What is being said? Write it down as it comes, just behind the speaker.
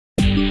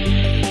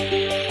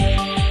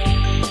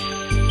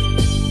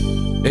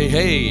Hey,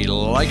 hey,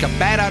 like a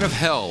bat out of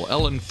hell,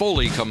 Ellen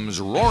Foley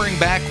comes roaring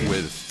back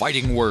with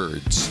fighting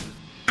words.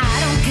 I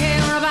don't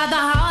care about the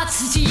hearts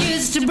that you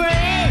used to break.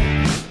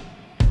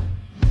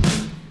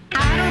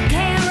 I don't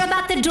care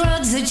about the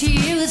drugs that you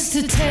used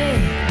to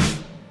take.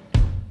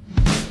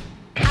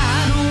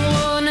 I don't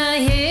wanna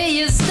hear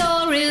your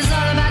stories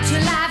all about your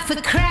life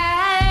of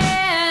crime.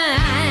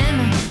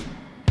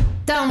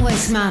 Don't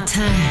waste my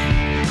time.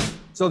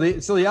 So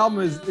the album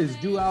is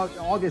due out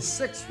August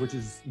 6th, which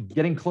is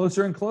getting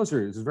closer and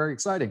closer. It's very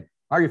exciting.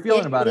 How are you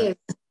feeling about it?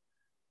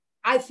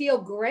 I feel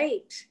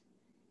great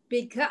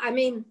because, I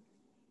mean,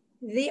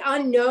 the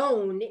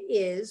unknown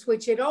is,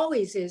 which it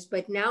always is,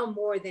 but now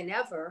more than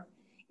ever,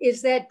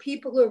 is that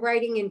people are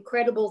writing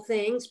incredible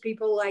things.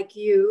 People like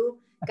you,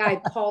 guy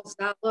Paul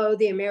Zallo,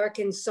 the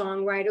American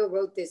songwriter,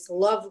 wrote this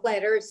love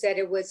letter, said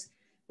it was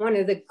one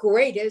of the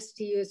greatest,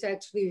 he was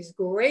actually his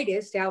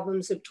greatest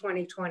albums of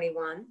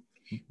 2021.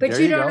 But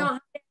you don't know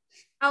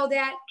how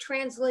that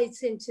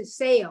translates into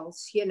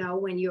sales, you know,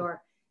 when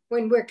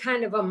we're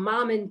kind of a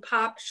mom and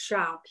pop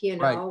shop, you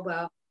know,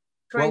 right.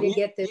 Trying to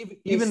get this.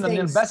 Even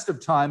in the best of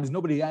times,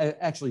 nobody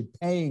actually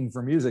paying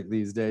for music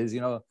these days,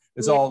 you know,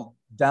 it's all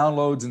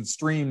downloads and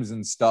streams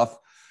and stuff.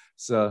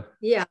 So,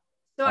 yeah.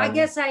 So I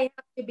guess I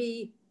have to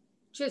be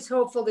just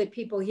hopeful that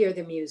people hear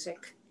the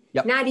music,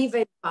 not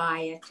even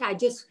buy it.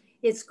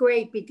 It's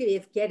great because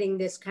if getting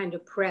this kind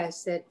of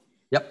press that,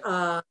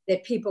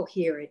 that people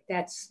hear it.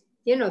 That's,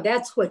 you know,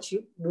 that's what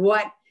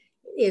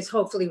is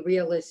hopefully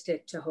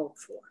realistic to hope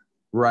for.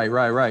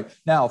 Right.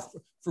 Now,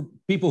 for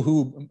people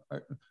who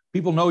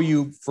know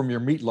you from your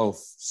Meatloaf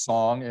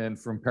song and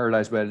from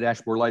Paradise by the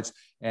Dashboard Lights,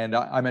 and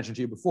I mentioned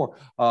to you before,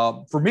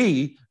 for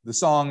me, the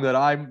song that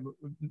I'm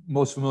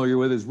most familiar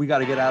with is "We Got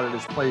to Get Out of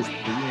This Place," the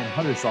Ian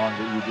Hunter song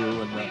that you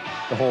do, and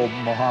the whole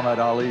Muhammad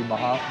Ali,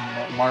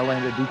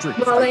 Marlene Dietrich.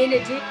 Marlene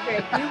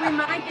Dietrich, you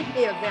reminded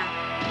me of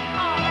that.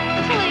 Oh,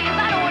 please,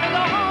 I don't want to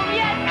go home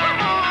yet. Come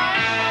on.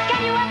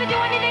 Can you ever do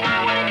anything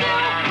I want to do?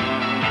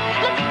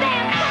 Let's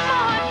dance. Come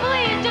on,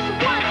 please, just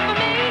once for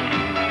me.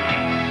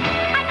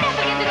 I never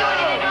get to do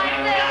anything like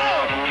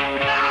this.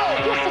 No.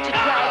 You're such a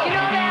drag, you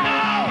know that?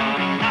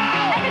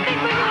 Everything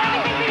for you,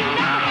 nothing for me,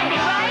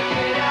 right?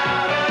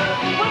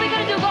 What are we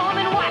going to do, go home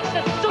and watch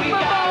the Super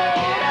Bowl?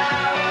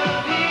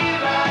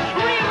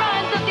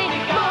 Reruns of the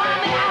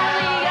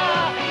Muhammad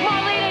Ali,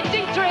 Marlene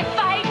Dietrich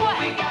fight? What?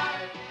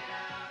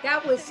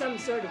 That was some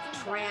sort of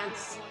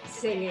trance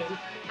singing.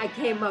 I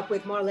came up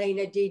with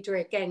Marlene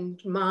Dietrich and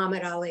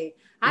Muhammad Ali.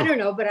 I don't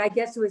know, but I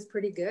guess it was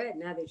pretty good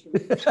now that you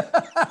mentioned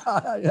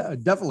it. Yeah,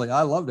 definitely.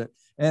 I loved it.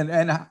 And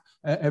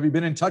have you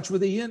been in touch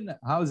with Ian?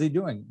 How is he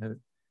doing?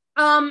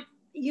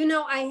 You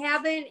know, I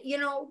haven't, you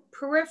know,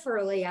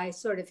 peripherally I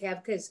sort of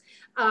have because,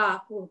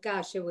 well,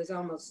 gosh, it was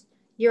almost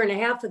a year and a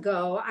half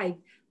ago. I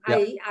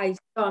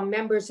saw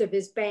members of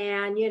his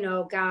band, you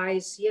know,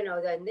 guys, you know,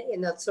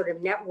 in the sort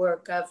of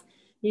network of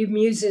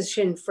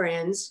musician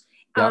friends.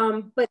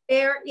 But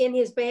they're in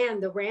his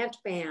band, the Rant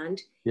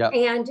Band,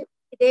 and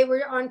they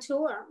were on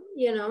tour,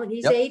 you know, and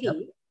he's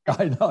 80.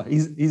 I know.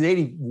 He's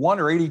 81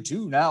 or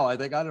 82 now, I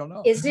think. I don't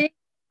know. Is he?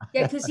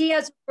 Yeah, because he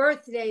has a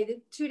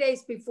birthday 2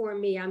 days before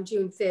me. I'm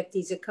June 5th.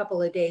 He's a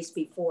couple of days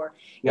before.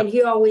 And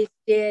he always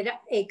did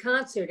a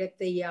concert at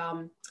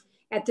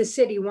the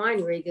City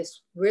Winery,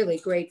 this really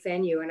great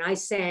venue. And I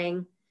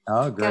sang,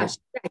 gosh,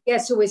 I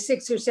guess it was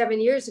 6 or 7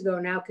 years ago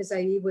now because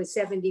he was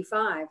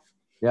 75.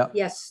 Yeah.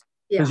 Yes.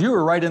 Because you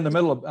were right in the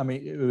middle of, I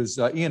mean, it was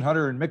Ian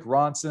Hunter and Mick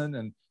Ronson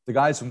and the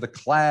guys from the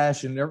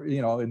Clash and,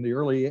 you know, in the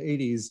early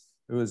 80s.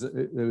 It was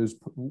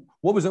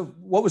what was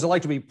it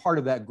like to be part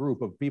of that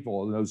group of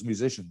people, those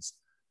musicians?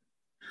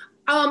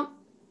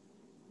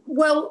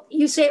 Well,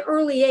 you say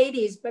early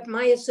 80s, but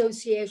my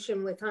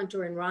association with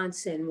Hunter and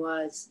Ronson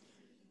was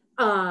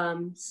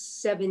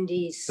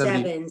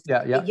 77.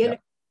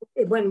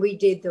 When we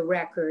did the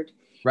record.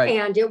 Right.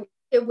 And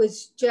it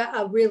was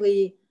a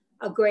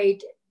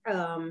great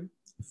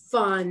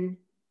fun,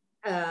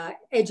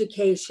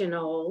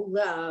 educational,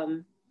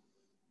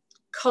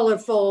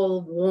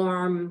 colorful,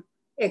 warm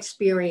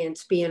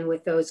experience being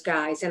with those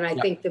guys. And I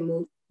think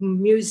the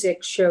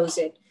music shows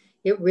it.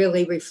 It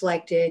really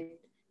reflected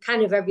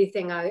kind of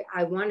everything I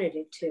wanted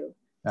it to.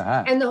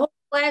 And the whole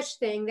Clash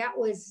thing, that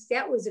was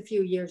a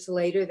few years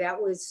later.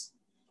 That was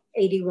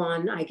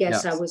 81, I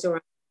guess. I was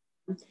around.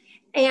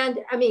 And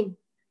I mean,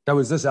 that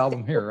was this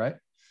album here, right?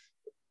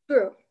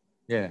 True.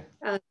 Yeah.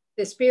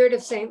 The Spirit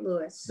of St.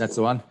 Louis. That's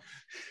the one.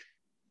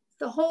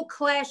 The whole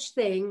Clash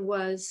thing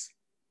was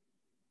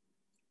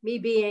me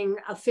being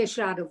a fish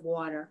out of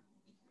water.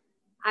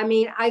 I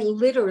mean, I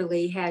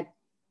literally had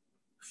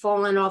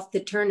fallen off the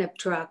turnip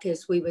truck,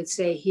 as we would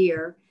say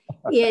here,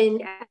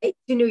 to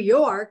New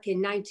York in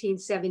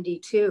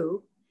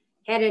 1972.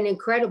 Had an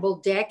incredible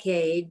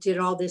decade, did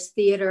all this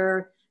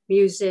theater,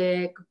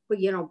 music,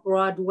 you know,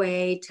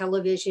 Broadway,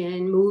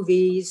 television,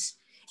 movies.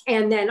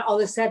 And then all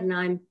of a sudden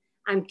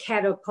I'm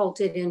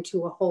catapulted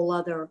into a whole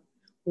other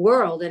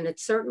world. And it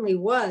certainly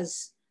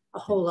was a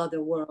whole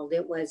other world.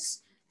 It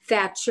was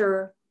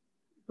Thatcher,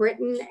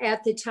 Britain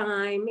at the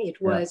time.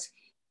 It was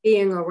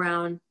being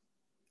around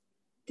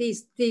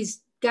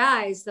these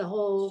guys, the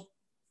whole,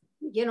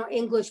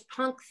 English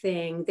punk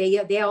thing,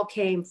 they all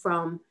came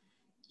from,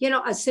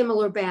 a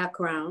similar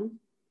background.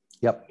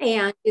 Yep.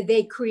 And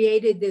they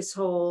created this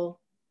whole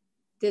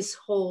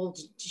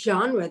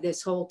genre,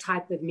 this whole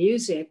type of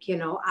music,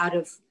 out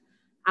of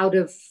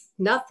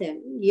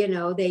nothing.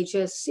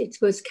 It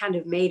was kind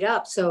of made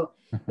up. So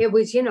it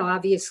was,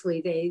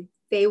 obviously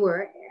they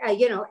were,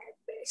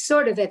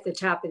 sort of at the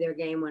top of their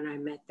game when I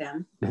met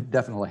them.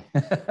 Definitely.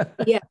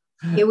 Yeah,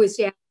 it was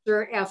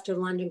after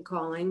London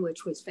Calling,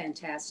 which was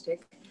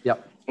fantastic.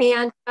 Yep.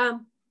 And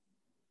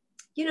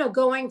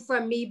going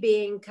from me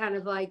being kind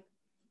of like,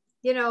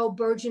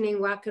 burgeoning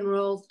rock and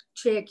roll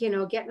chick,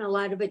 getting a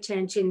lot of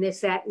attention, this,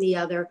 that, and the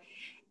other,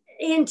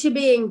 into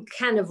being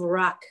kind of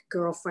rock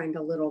girlfriend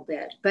a little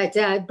bit.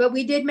 But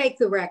we did make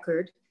the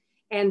record,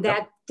 and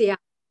that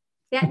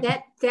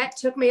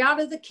took me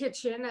out of the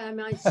kitchen, I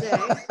might say.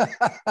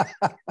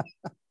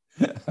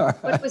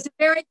 But it was a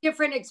very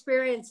different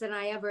experience than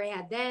I ever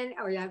had then,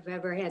 or I've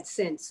ever had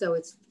since. So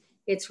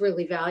it's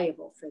really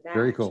valuable for that.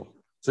 Very cool.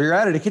 So you're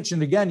out of the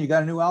kitchen again. You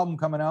got a new album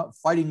coming out,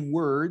 Fighting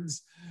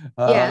Words.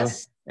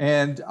 Yes.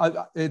 And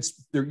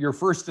it's your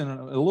first in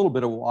a little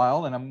bit of a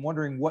while. And I'm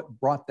wondering what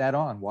brought that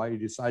on, why you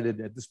decided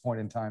at this point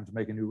in time to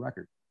make a new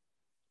record.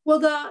 Well,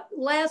 the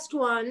last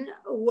one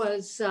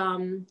was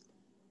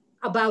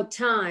About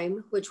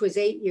Time, which was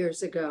 8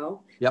 years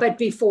ago. Yep. But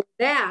before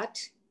that,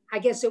 I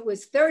guess it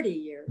was 30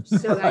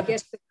 years. So I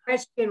guess the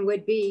question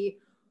would be,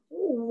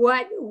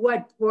 what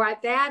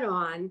brought that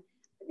on?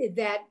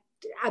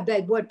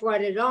 What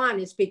brought it on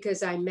is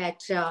because I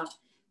met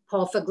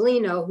Paul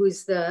Foglino,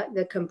 who's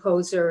the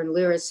composer and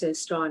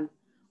lyricist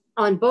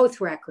on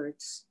both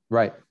records.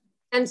 Right.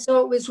 And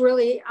so it was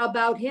really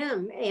about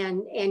him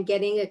and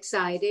getting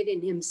excited,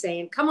 and him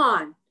saying, come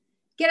on,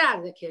 get out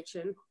of the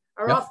kitchen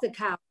or Yep. off the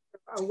couch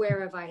or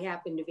wherever I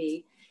happen to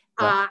be.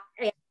 Yep.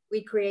 And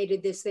we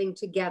created this thing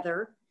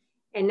together,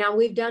 and now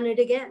we've done it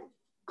again.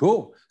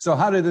 Cool. So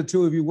how did the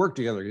two of you work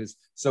together? Is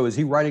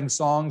he writing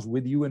songs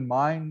with you in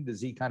mind?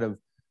 Is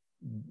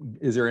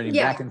there any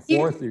back and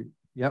forth?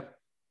 Yep.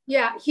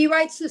 Yeah, he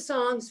writes the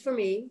songs for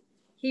me.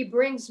 He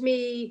brings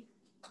me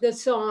the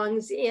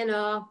songs in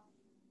a,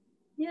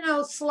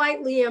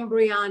 slightly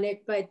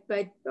embryonic,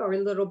 or a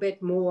little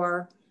bit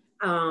more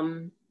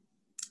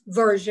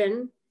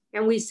version.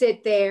 And we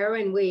sit there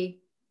and we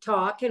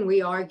talk and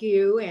we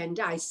argue, and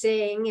I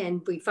sing,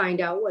 and we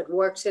find out what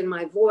works in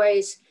my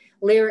voice,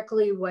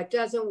 lyrically, what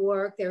doesn't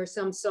work. There are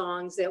some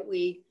songs that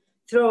we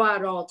throw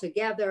out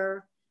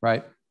altogether.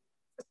 Right.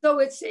 So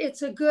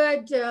it's a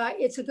good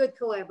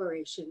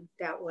collaboration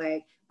that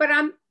way. But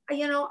I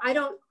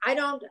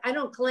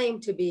don't claim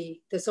to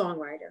be the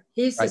songwriter.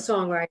 He's the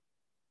songwriter.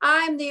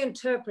 I'm the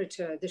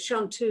interpreter, the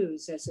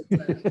chanteuse, as it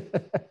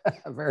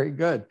were. Very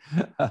good.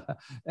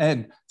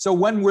 And so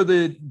when were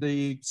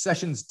the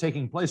sessions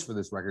taking place for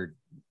this record?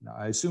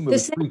 I assume it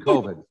was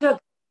pre-COVID.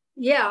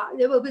 Yeah,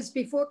 it was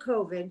before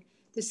COVID.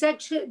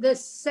 The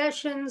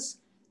sessions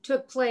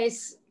took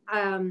place,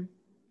 I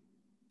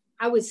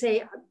would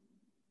say,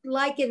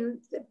 like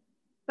in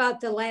about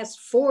the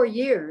last 4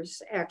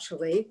 years,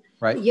 actually.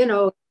 Right.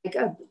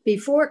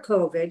 Before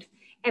COVID,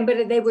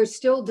 but they were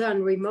still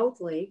done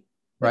remotely.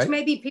 Which right.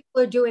 maybe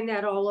people are doing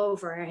that all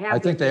over. I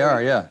think they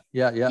are. Yeah.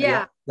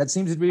 That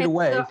seems to be the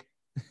way. So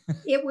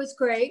it was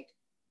great.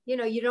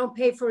 You don't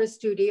pay for a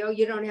studio.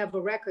 You don't have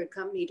a record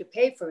company to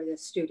pay for the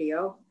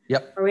studio.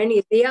 Yep. Or any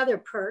of the other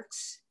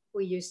perks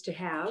we used to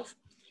have.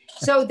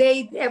 So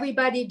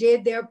everybody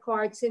did their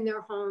parts in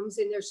their homes,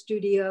 in their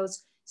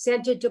studios,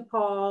 sent it to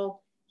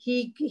Paul.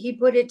 He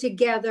put it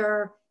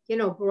together,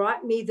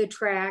 brought me the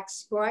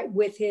tracks, brought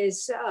with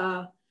his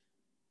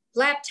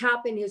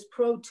laptop and his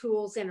Pro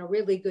Tools and a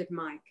really good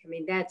mic. I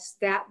mean, that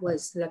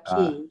was the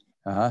key.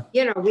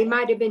 We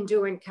might have been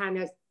doing kind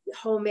of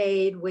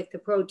homemade with the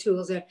Pro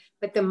Tools,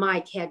 but the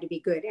mic had to be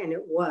good, and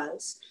it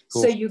was.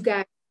 Cool. So you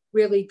got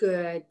really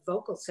good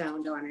vocal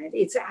sound on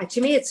it.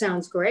 To me, it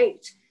sounds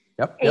great.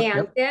 Yep.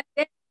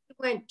 That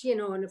went,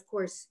 and of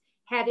course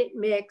had it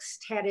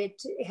mixed,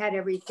 had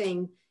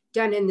everything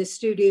done in the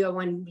studio,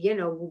 and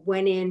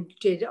went in,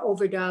 did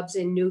overdubs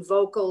and new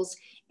vocals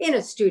in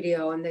a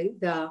studio, and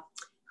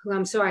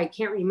I'm sorry, I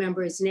can't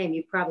remember his name.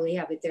 You probably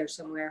have it there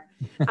somewhere.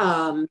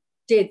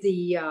 Did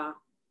the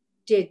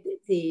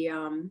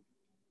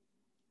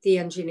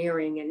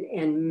engineering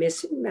and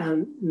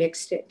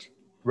mixed it.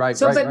 Right.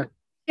 So, right.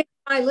 In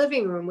my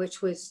living room,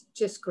 which was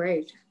just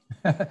great.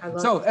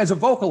 So, as a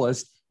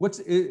vocalist,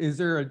 is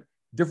there a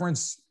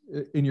difference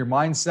in your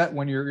mindset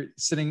when you're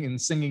sitting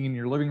and singing in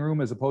your living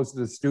room as opposed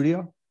to the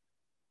studio?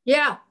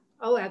 Yeah.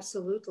 Oh,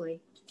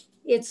 absolutely.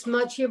 It's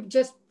much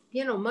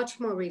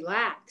more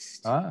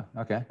relaxed.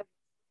 Okay.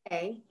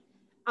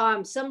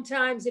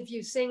 Sometimes if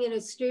you sing in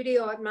a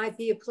studio, it might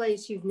be a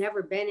place you've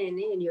never been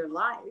in your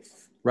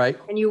life. Right.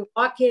 And you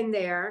walk in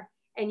there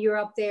and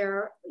you're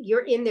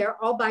in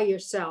there all by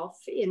yourself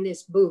in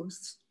this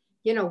booth,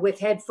 with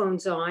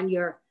headphones on.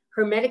 You're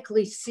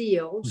hermetically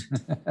sealed.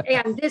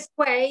 And this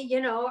way,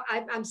 you know,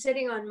 I'm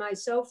sitting on my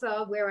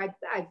sofa where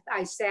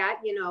I sat,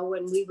 you know,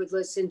 when we would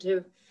listen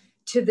to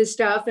the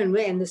stuff, and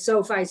the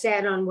sofa I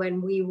sat on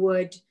when we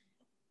would,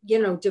 you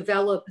know,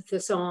 develop the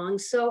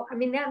songs. So, I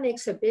mean, that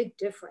makes a big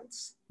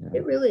difference. Yeah.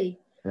 It really,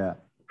 Yeah.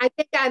 I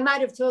think I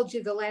might have told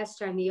you the last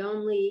time, the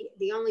only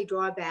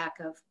drawback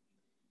of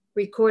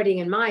recording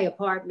in my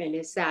apartment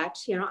is that,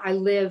 you know, I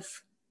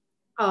live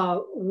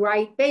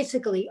right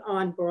basically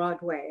on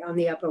Broadway on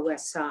the Upper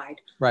West Side,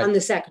 Right. on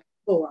the second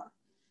floor.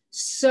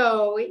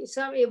 So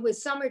it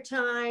was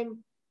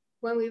summertime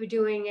when we were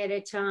doing it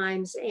at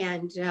times,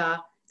 and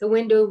the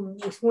window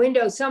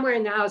somewhere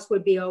in the house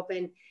would be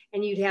open,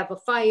 and you'd have a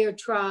fire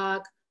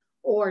truck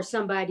or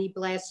somebody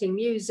blasting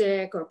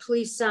music or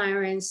police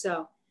sirens.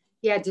 So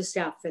you had to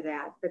stop for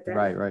that. But then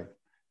Right.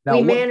 Now,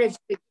 we managed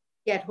to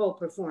get whole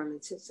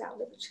performances out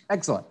of it.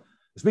 Excellent.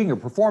 Speaking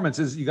of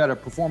performances, you got a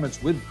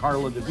performance with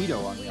Karla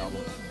Devito on the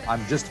album.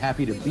 I'm Just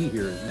Happy to Be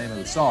Here is the name of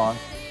the song.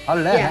 How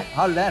did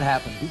that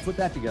happen? Who put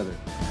that together?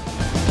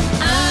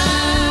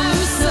 I'm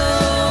so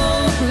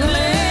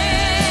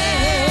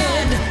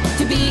glad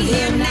to be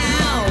here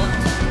now.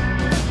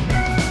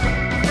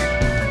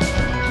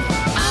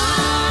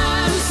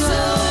 I'm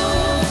so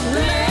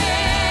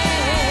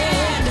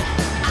glad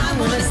I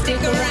want to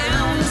stick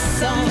around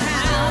somehow.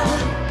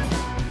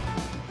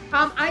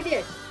 I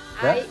did.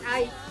 Yeah.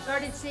 I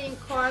started seeing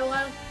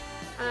Karla,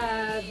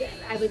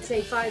 I would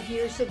say 5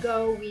 years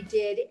ago. We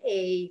did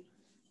a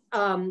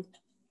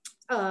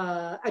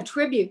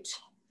tribute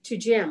to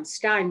Jim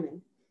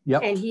Steinman.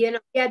 Yep. And he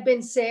had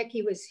been sick.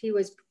 He was,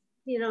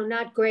 you know,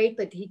 not great,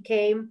 but he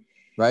came.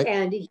 Right.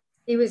 And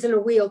he was in a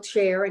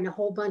wheelchair, and a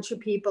whole bunch of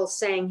people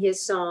sang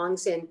his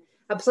songs in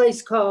a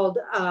place called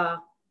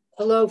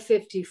Below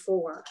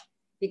 54,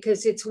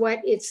 because it's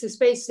the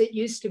space that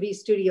used to be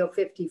Studio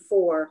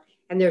 54,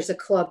 and there's a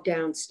club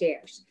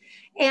downstairs.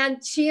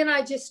 And she and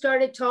I just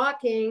started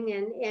talking,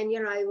 and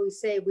you know, I always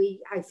say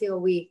I feel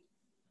we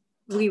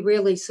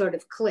really sort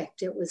of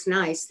clicked. It was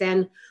nice.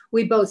 Then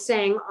we both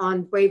sang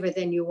on Braver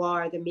Than You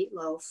Are, the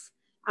Meatloaf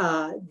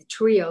the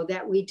trio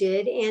that we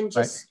did, and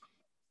just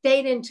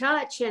stayed in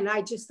touch. And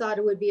I just thought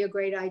it would be a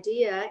great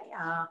idea.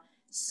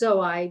 So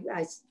I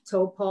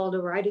told Paul to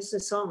write us a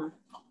song.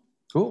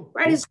 Cool.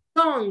 Write us a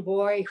song,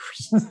 boy.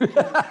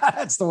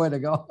 That's the way to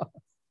go.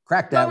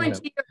 Crack that Go one.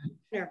 into your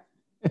dinner.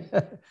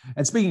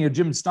 And speaking of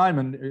Jim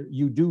Steinman,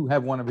 you do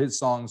have one of his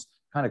songs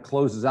kind of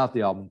closes out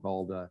the album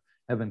called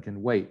Heaven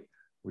Can Wait,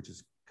 which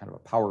is kind of a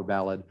power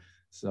ballad.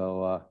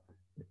 So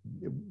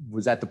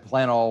was that the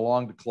plan all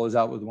along to close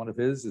out with one of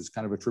his as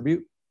kind of a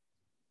tribute?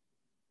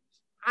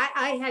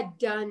 I had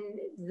done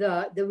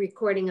the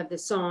recording of the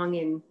song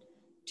in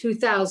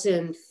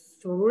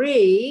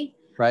 2003.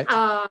 Right.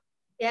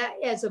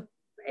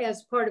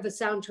 As part of a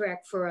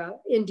soundtrack for an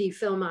indie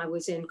film I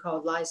was in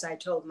called Lies I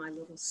Told My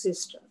Little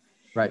Sister.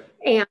 Right.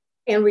 And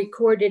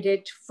recorded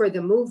it for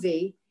the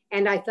movie.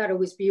 And I thought it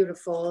was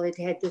beautiful. It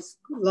had this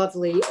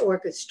lovely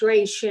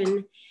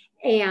orchestration.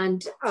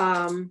 And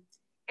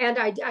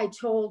I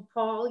told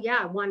Paul, yeah,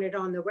 I want it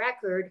on the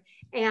record.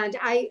 And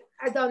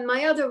on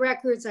my other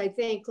records, I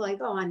think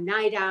like on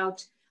Night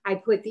Out, I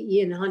put the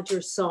Ian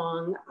Hunter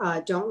song,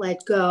 Don't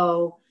Let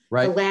Go.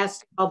 Right. The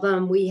last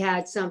album, we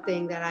had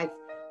something that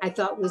I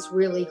thought was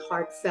really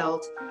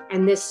heartfelt.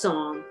 And this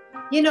song,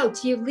 you know,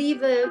 you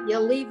leave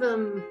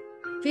them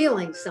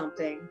feeling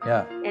something.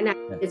 Yeah. And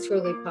it's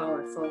really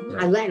powerful.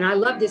 Yeah. I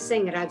love to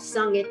sing it. I've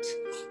sung it.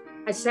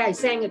 I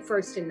sang it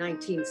first in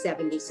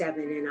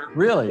 1977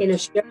 Really? in a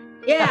show.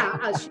 Yeah,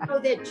 a show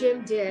that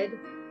Jim did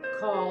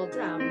called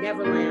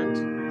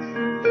Neverland.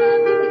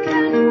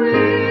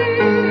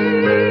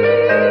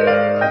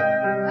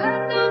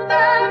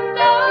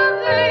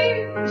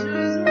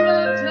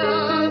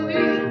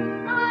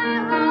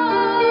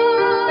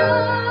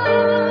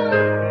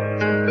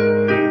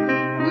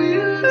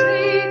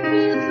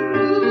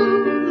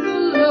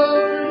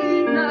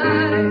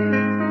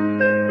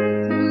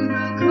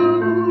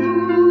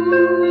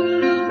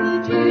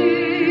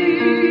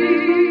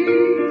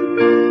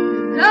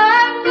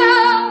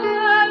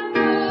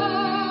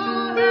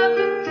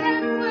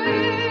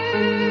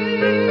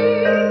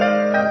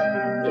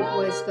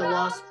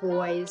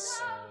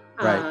 Boys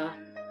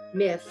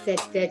myth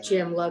that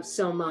Jim loves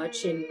so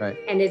much, and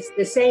it's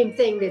the same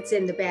thing that's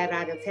in the Bat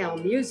Out of Hell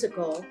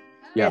musical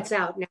that's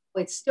out now.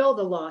 It's still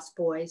the Lost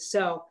Boys.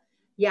 So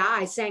yeah,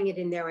 I sang it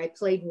in there. I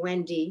played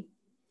Wendy.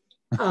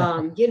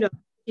 You know,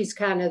 she's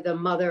kind of the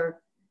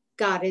mother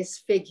goddess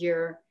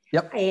figure,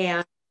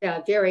 and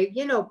very,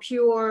 you know,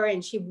 pure.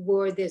 And she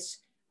wore this.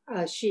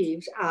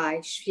 She,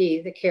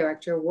 the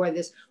character, wore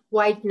this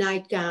white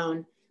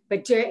nightgown.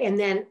 But, and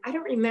then I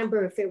don't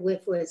remember if it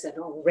was a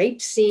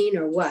rape scene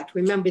or what.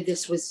 Remember,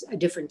 this was a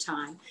different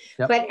time.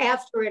 But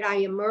after it, I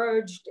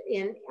emerged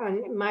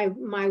on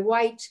my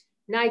white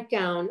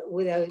nightgown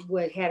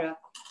had a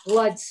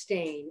blood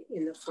stain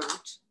in the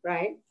front,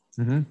 right?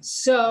 Mm-hmm.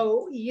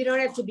 So you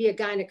don't have to be a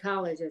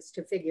gynecologist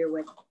to figure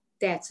what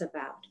that's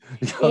about.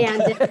 Okay.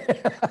 And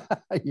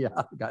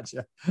Yeah,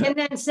 gotcha. and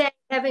then said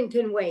Heaven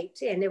Can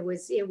Wait. And it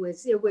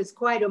was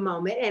quite a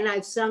moment. And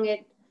I've sung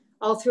it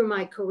all through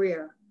my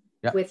career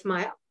Yeah. with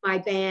my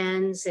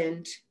bands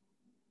and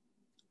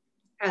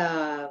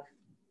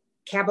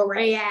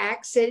cabaret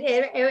acts.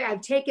 And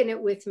I've taken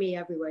it with me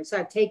everywhere. So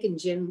I've taken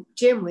Jim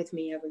with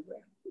me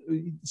everywhere.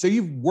 So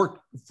you've worked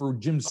for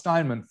Jim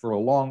Steinman for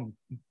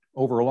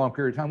over a long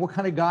period of time. What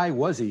kind of guy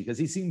was he? Because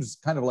he seems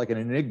kind of like an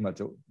enigma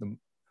to the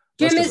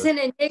Jim rest of is us. an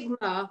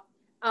enigma,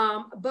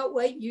 but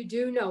what you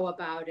do know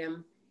about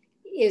him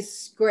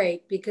is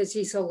great because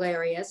he's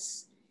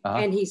hilarious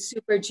and he's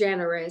super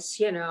generous,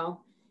 you know.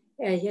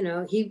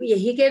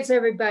 He gives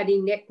everybody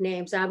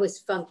nicknames. I was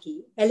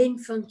funky. Ellen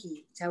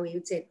Funky. That's how he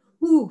would say,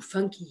 ooh,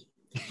 funky.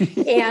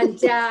 And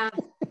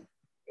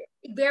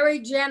very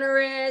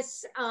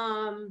generous.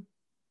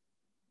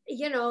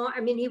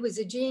 He was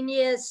a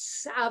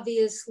genius,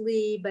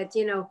 obviously, but,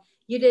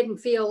 you didn't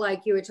feel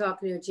like you were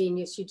talking to a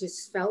genius. You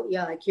just felt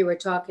like you were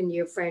talking to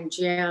your friend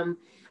Jim.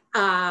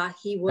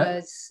 He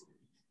was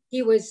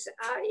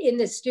in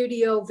the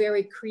studio,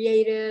 very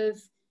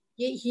creative.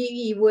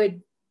 He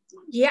would,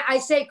 I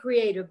say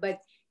creative,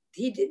 but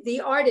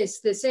the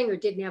artist, the singer,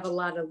 didn't have a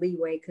lot of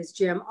leeway because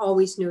Jim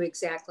always knew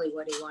exactly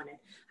what he wanted.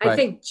 Right. I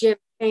think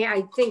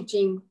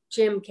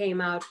Jim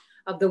came out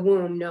of the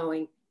womb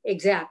knowing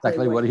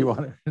exactly what he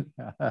wanted.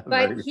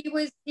 But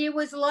he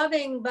was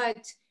loving,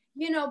 but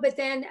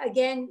then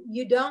again,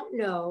 you don't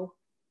know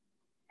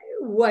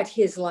what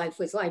his life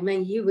was like. I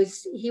mean, he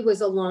was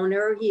a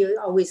loner. He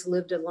always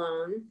lived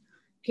alone.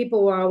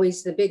 People were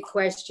always the big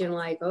question,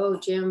 like, oh,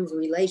 Jim's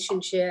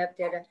relationship.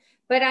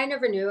 But I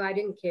never knew. I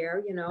didn't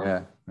care,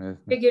 Yeah.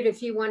 Figured if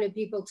he wanted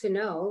people to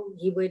know,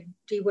 he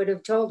would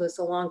have told us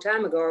a long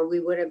time ago, or we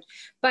would have.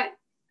 But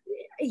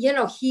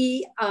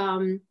he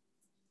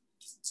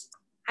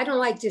I don't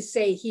like to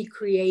say he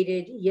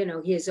created,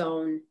 his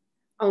own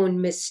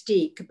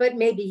mystique, but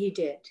maybe he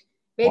did.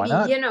 Maybe,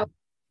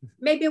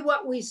 maybe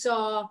what we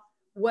saw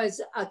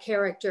was a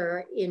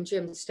character in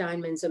Jim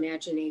Steinman's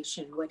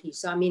imagination, what he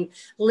saw. I mean,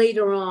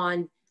 later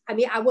on,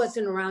 I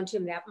wasn't around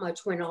him that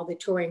much when all the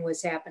touring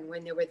was happening,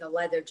 when there were the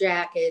leather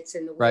jackets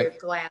and the weird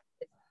glasses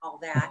and all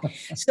that.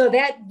 So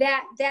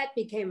that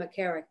became a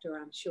character,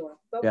 I'm sure.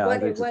 But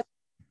what it was,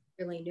 I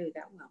really knew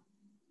that well.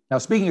 Now,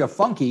 speaking of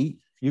funky,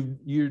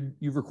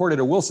 you've recorded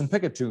a Wilson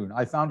Pickett tune,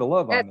 "I Found a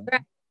Love" on them.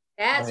 Right.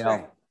 That's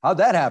right. How'd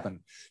that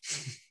happen?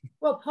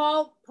 Well,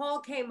 Paul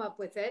came up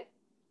with it.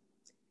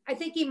 I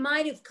think he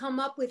might have come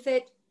up with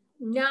it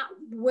not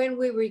when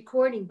we were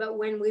recording, but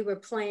when we were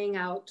playing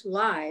out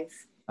live,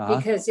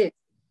 because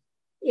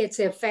it's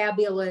a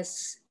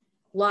fabulous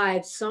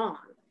live song.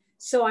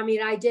 So,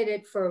 I did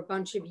it for a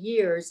bunch of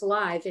years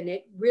live, and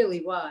it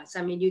really was.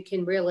 You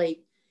can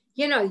really,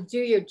 do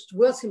your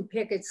Wilson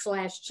Pickett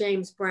 /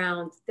 James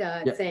Brown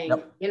thing,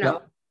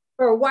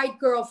 For a white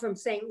girl from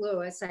St.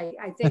 Louis,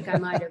 I think I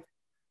might have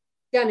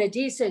done a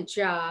decent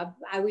job.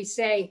 I would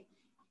say,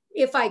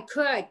 if I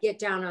could get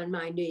down on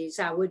my knees,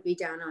 I would be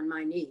down on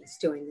my knees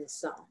doing this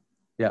song.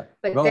 Yeah.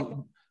 But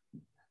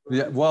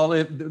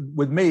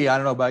with me, I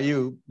don't know about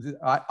you,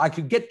 I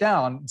could get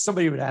down.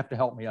 Somebody would have to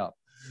help me up.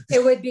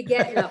 It would be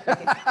getting up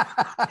again.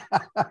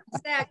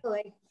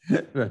 Exactly.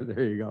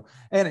 There you go.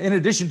 And in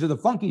addition to the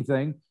funky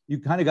thing, you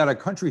kind of got a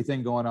country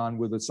thing going on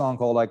with a song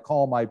called "I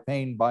Call My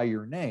Pain by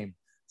Your Name."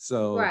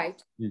 So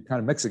you're kind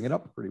of mixing it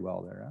up pretty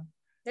well there, huh?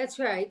 That's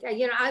right.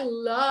 I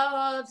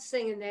love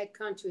singing that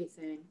country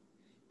thing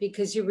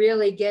because you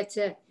really get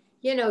to,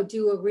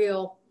 do a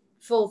real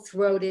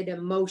full-throated,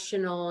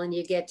 emotional, and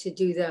you get to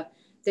do the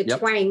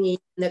twangy,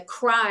 and the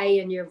cry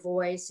in your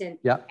voice.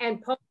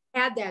 And Paul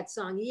had that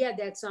song. He had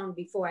that song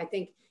before. I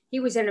think he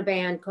was in a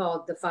band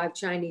called the Five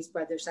Chinese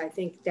Brothers. I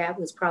think that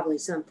was probably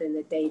something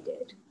that they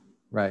did.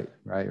 Right.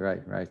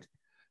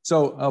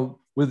 So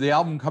with the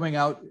album coming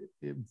out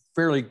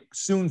fairly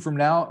soon from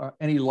now,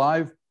 any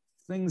live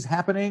things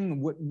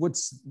happening? What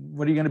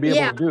are you going to be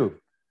able to do?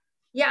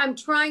 Yeah, I'm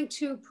trying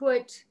to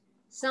put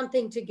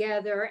something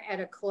together at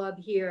a club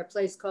here, a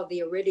place called the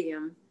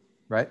Iridium.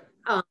 Right.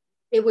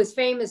 It was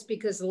famous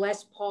because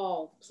Les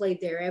Paul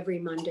played there every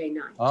Monday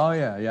night. Oh,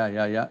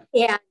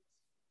 yeah.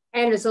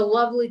 And it's a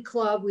lovely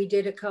club. We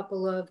did a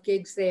couple of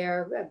gigs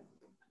there,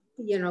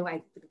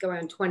 I think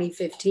around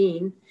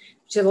 2015.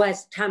 Which the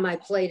last time I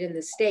played in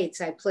the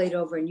States. I played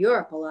over in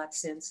Europe a lot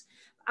since.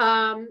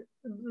 I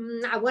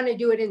want to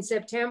do it in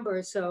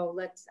September, so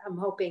I'm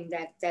hoping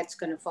that that's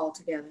going to fall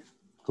together.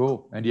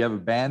 Cool. And do you have a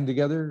band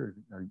together?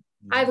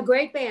 I have a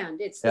great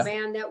band. It's the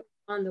band that was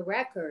on the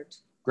record.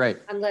 Great.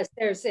 Unless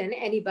there's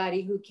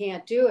anybody who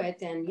can't do it,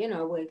 then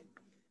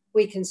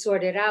we can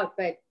sort it out.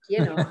 But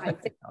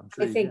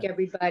I think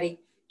everybody,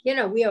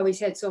 we always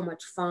had so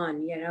much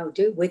fun,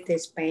 with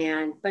this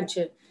band. Bunch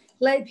of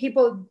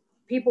people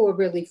were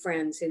really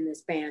friends in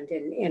this band,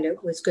 and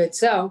it was good.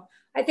 So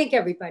I think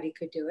everybody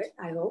could do it.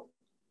 I hope.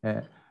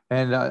 Yeah.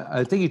 And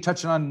I think you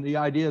touched on the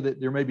idea that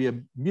there may be a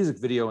music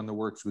video in the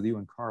works with you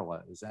and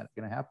Karla. Is that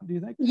going to happen, do you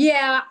think?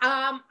 Yeah,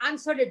 I'm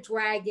sort of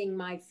dragging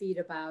my feet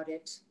about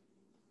it.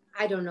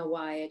 I don't know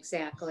why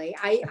exactly.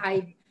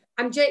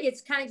 I'm just,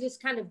 it's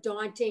kind of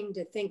daunting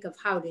to think of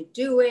how to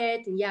do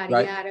it and yada,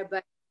 Right. yada,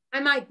 but I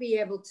might be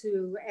able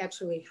to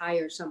actually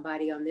hire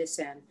somebody on this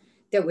end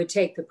that would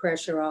take the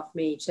pressure off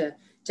me to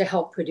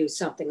help produce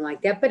something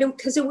like that. But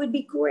because it would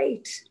be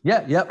great.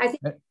 Yeah, yep. I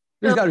think,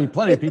 There's got to be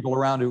plenty of people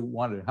around who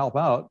wanted to help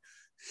out.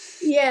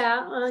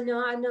 yeah, I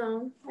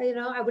know.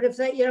 I would have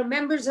said,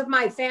 members of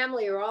my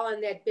family are all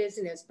in that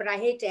business, but I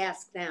hate to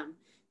ask them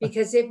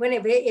because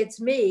whenever it's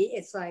me,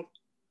 it's like,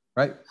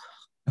 Right.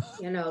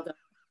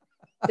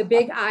 The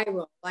big eye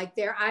roll, like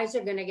their eyes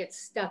are going to get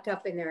stuck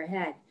up in their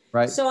head.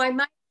 Right. So I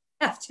might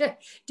have to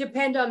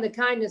depend on the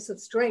kindness of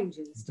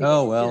strangers.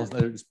 Oh, well.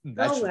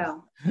 Oh,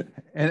 well.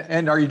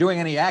 And are you doing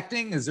any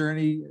acting? Is there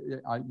any,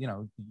 I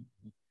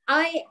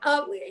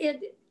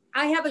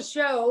have a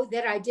show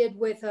that I did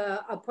with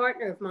a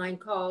partner of mine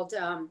called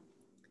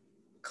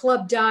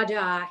Club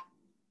Dada,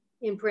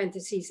 in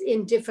parentheses,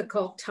 in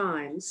difficult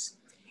times.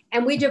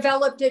 And we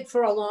developed it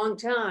for a long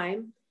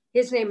time.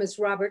 His name is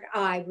Robert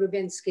I.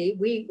 Rubinsky.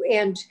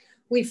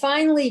 We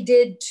finally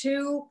did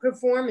 2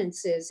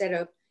 performances at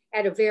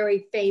a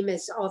very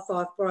famous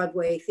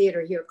off-Broadway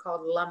theater here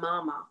called La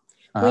Mama.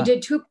 We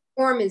did 2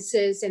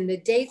 performances, and the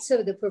dates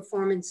of the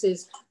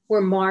performances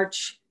were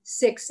March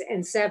 6th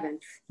and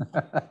 7th.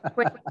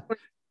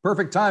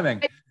 Perfect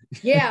timing.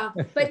 Yeah,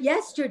 but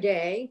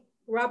yesterday,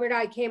 Robert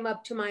I came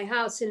up to my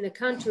house in the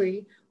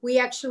country. We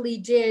actually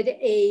did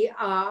a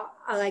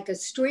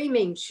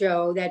streaming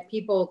show that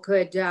people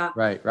could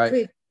Right.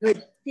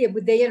 it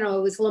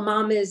was La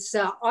Mama's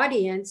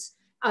audience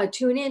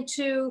tune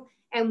into,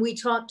 and we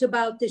talked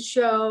about the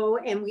show,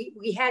 and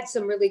we had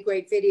some really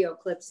great video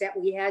clips that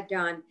we had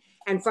done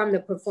and from the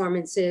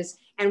performances,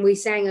 and we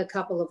sang a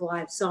couple of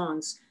live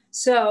songs.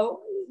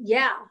 So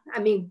yeah, I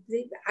mean,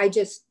 I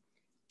just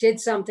did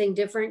something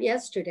different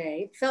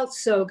yesterday. It felt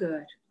so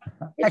good.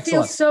 It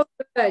feels so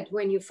good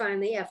when you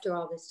finally, after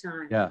all this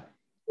time,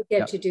 you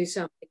get to do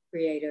something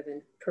creative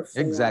and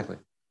perform. Exactly.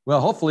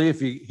 Well, hopefully,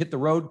 if you hit the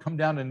road, come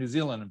down to New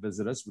Zealand and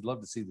visit us. We'd love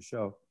to see the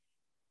show.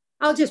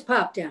 I'll just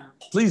pop down.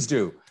 Please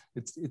do.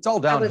 It's all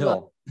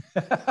downhill.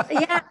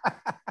 Yeah,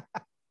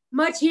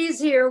 much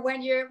easier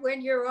when you're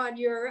in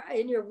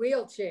your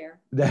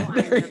wheelchair.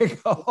 There you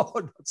go.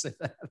 Don't say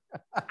that.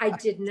 I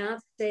did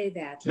not say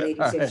that, ladies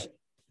and gentlemen.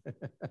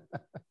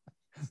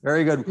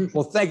 Very good.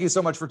 Well, thank you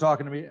so much for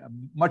talking to me.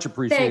 Much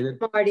appreciated.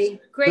 Thanks, Marty.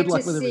 Great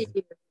to see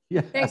you. Yeah.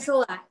 Thanks a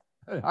lot.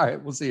 All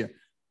right. We'll see you.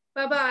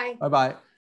 Bye-bye. Bye-bye.